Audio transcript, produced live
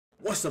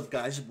What's up,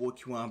 guys? Your boy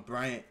Q1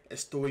 Bryant,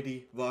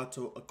 Estoidi,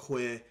 Vato,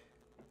 Acquire.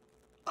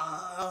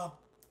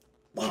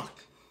 Fuck.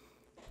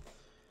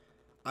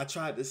 I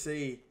tried to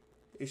say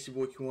it's your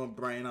boy Q1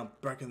 Bryant. I'm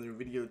back in the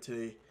video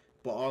today,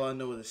 but all I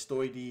know is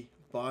Estoidi,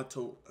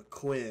 Vato,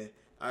 Acquire.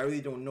 I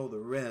really don't know the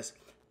rest.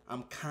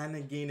 I'm kind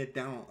of getting it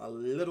down a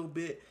little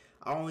bit.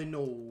 I only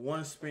know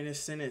one Spanish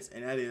sentence,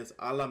 and that is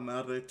 "A la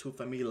madre tu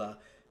familia,"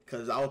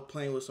 because I was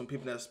playing with some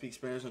people that speak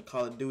Spanish on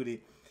Call of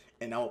Duty,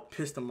 and I would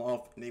piss them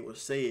off, and they would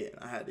say it,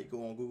 and I had to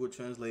go on Google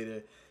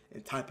Translator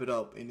and type it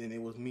up, and then it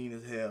was mean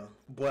as hell.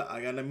 But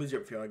I got no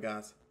music for y'all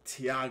guys.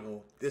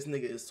 Tiago, this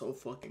nigga is so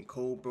fucking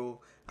cold, bro.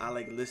 I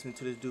like listening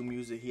to this dude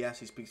music. He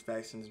actually speaks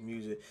facts in his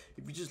music.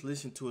 If you just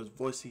listen to his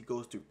voice, he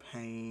goes through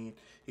pain.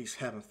 He's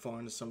having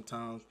fun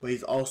sometimes, but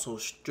he's also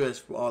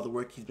stressed for all the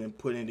work he's been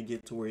putting in to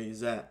get to where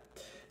he's at.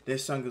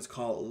 This song is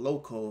called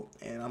Loco,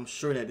 and I'm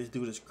sure that this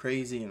dude is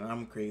crazy, and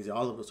I'm crazy.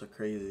 All of us are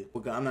crazy.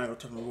 But I'm not gonna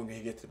talk about. We're gonna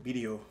get to the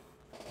video.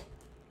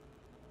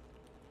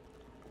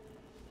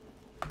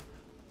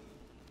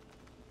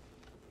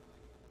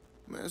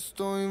 Me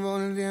estoy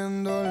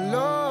volviendo loco,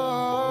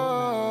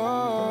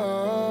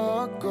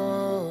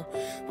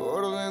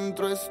 por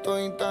dentro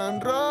estoy tan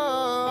roto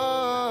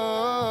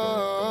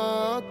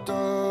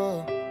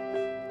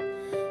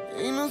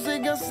y no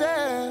sé qué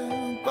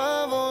hacer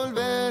para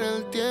volver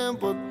el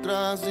tiempo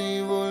atrás y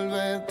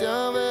volverte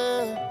a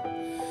ver.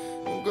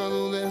 Nunca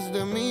dudes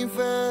de mi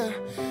fe,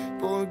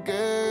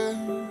 porque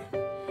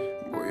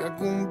voy a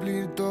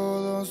cumplir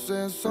todos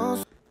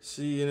esos.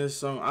 See, in this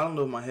song, I don't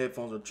know if my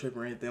headphones are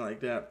tripping or anything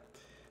like that,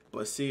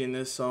 but see, in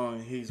this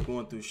song, he's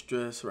going through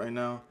stress right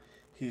now.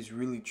 He's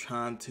really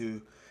trying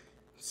to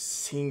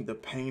sing the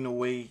pain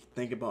away,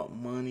 think about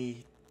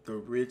money, the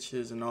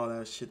riches, and all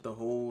that shit, the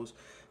holes,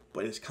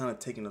 but it's kind of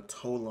taking a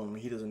toll on him.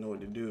 He doesn't know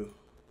what to do.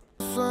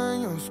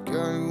 Sueños que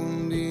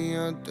algún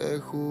día te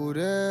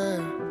juré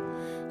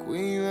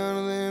cuidar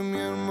de mi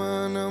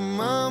hermana,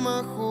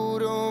 mamá,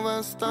 juro va a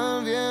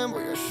estar bien.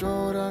 Voy a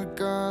llorar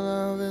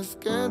cada vez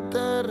que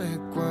te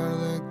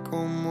recuerde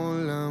como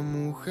la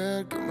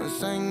mujer que me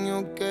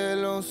enseñó que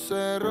los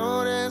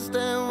errores te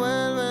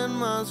vuelven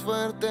más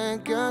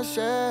fuerte que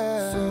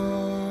ayer.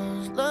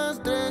 Sos la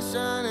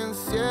estrella en el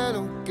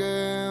cielo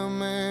que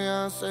me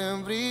hace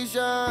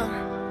brillar,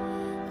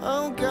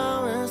 aunque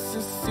a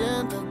veces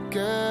siento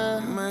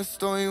que me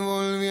estoy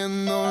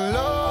volviendo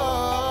loco.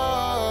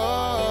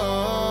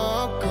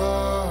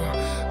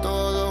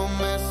 Todo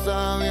me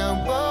sabe a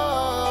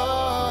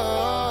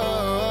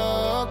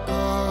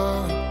poco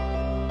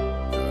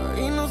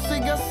y no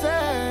sé qué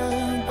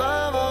hacer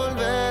para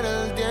volver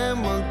el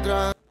tiempo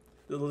atrás.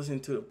 Just listen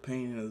to the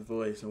pain in his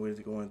voice and what he's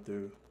going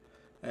through.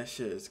 That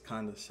shit is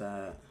kind of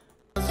sad.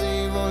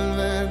 Y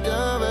volverte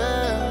a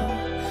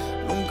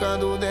ver. Nunca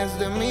dudes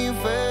de mi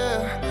fe,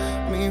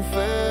 mi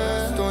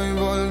fe. Estoy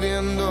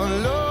volviendo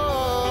loco,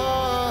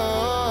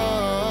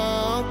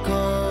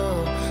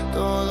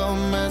 todo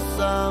me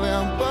sabe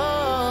a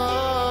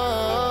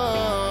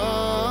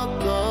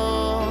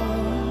poco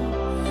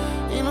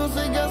y no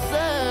sé qué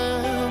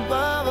hacer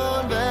para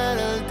volver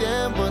el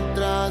tiempo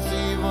atrás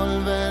y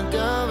volverte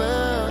a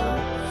ver.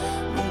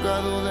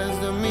 Nunca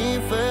dudes de mi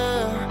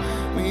fe,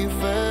 mi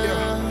fe.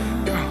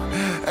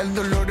 El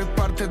dolor es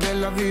parte de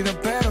la vida,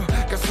 pero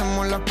 ¿qué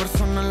hacemos las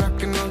personas a las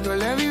que nos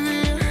duele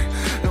vivir?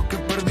 Lo que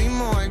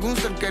perdimos, algún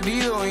ser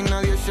querido, y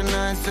nadie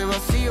llena ese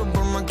vacío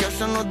por más que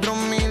hayan otros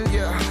mil,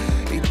 yeah.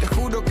 Y te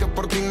juro que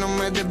por ti no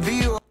me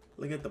desvío.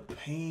 Look at the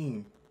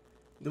pain.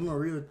 Them are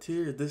real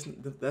tears.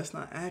 That's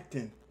not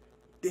acting.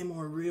 Them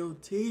are real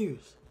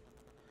tears.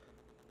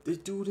 This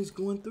dude is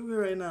going through it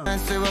right now.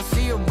 Ese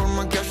vacío por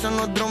más que hayan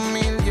otros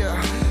mil,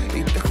 yeah.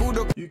 Y te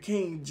juro. You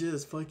can't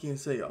just fucking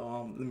say,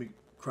 let me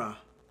cry,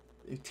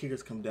 and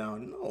tears come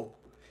down. No.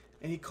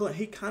 And he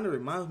kind of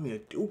reminds me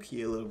of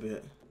Dookie a little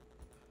bit.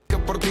 Que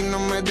por ti no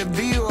me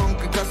desvío,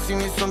 aunque casi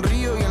ni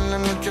sonrío y en la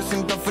noche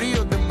sienta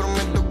frío. Te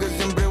prometo que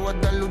siempre voy a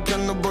estar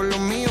luchando por lo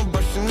mío,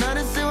 para llenar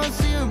ese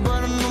vacío y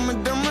para no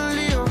meterme en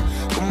lío,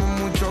 como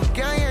muchos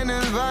que hay en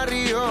el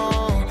barrio.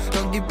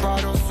 Los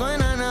disparos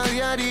suenan a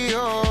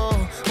diario,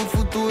 un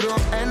futuro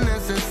es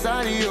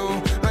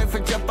necesario. No hay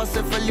fecha para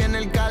ser feliz en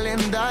el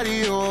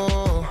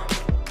calendario.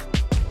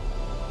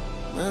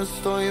 Me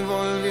estoy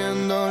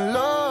volviendo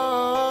loco,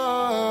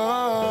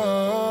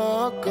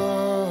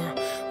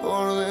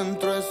 por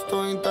dentro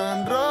estoy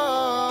tan roto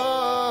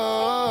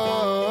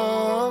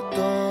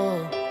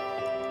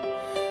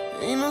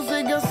y no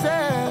sé qué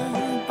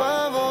hacer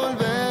para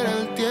volver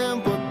el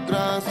tiempo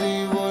atrás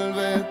y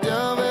volverte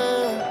a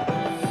ver.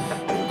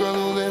 Nunca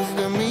dudes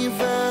de mi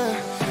fe,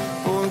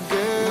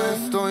 porque me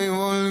estoy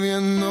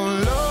volviendo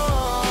loco.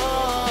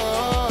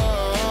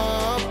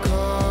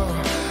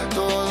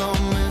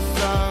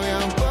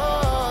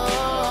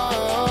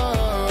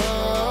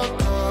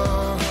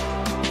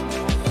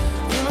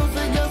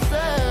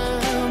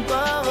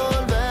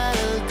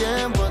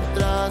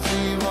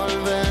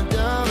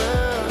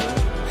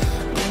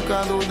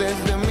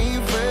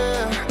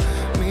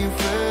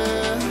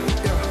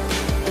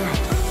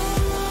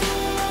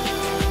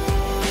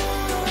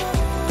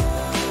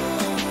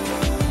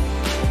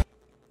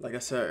 Like I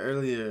said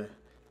earlier,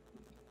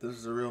 this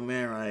is a real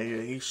man right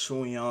here. He's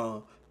showing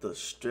y'all the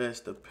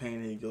stress, the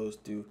pain that he goes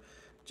through.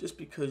 Just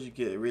because you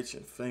get rich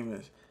and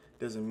famous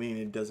doesn't mean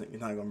you're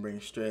not gonna bring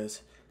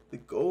stress. The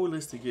goal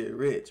is to get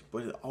rich,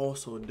 but it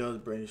also does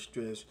bring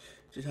stress.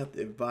 You just have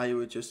to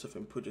evaluate yourself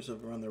and put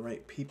yourself around the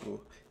right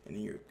people, and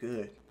then you're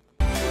good.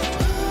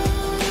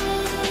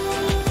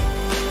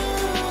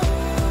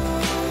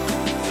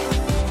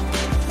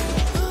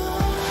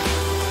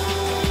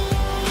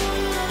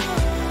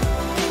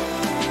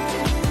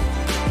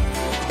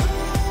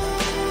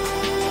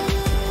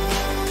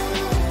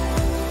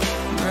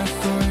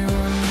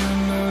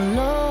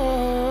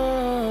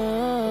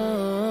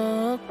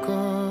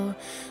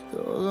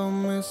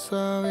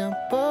 Sabe a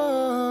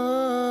poco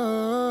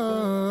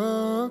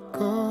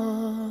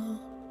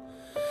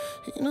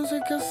y no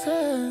sé qué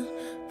hacer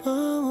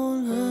para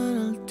volver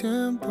el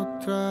tiempo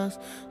atrás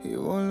y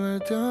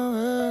volverte a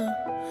ver.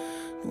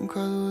 Nunca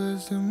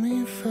dudes de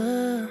mi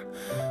fe,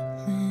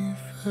 mi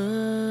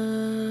fe.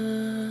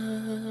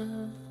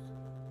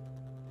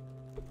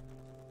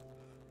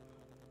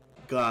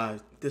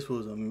 God, this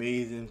was an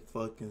amazing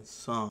fucking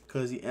song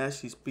because he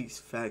actually speaks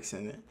facts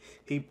in it.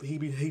 He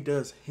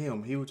does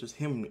him. He was just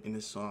him in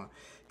this song.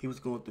 He was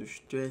going through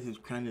stress. He was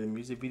crying in the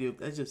music video.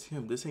 That's just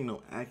him. This ain't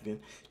no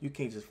acting. You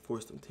can't just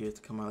force them tears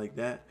to come out like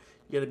that.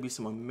 You gotta be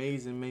some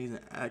amazing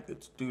actor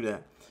to do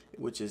that.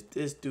 Which is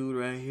this dude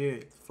right here.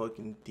 It's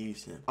fucking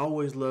decent. I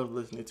always love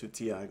listening to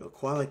Tiago.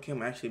 Koala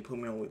Kim actually put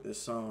me on with this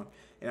song,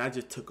 and I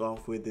just took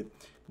off with it.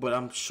 But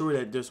I'm sure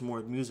that there's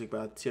more music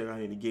by Tiago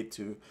I need to get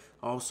to.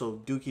 Also,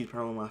 Dookie's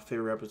probably one of my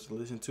favorite rappers to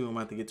listen to. I'm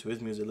about to get to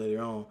his music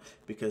later on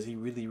because he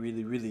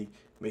really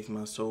makes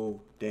my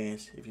soul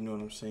dance, if you know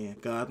what I'm saying.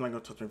 Guys, I'm not gonna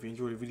talk to him. If you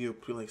enjoyed the video,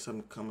 please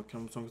like, comment,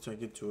 something so I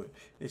get to it.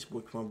 It's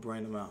your boy, come on,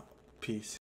 Brian, I'm out. Peace.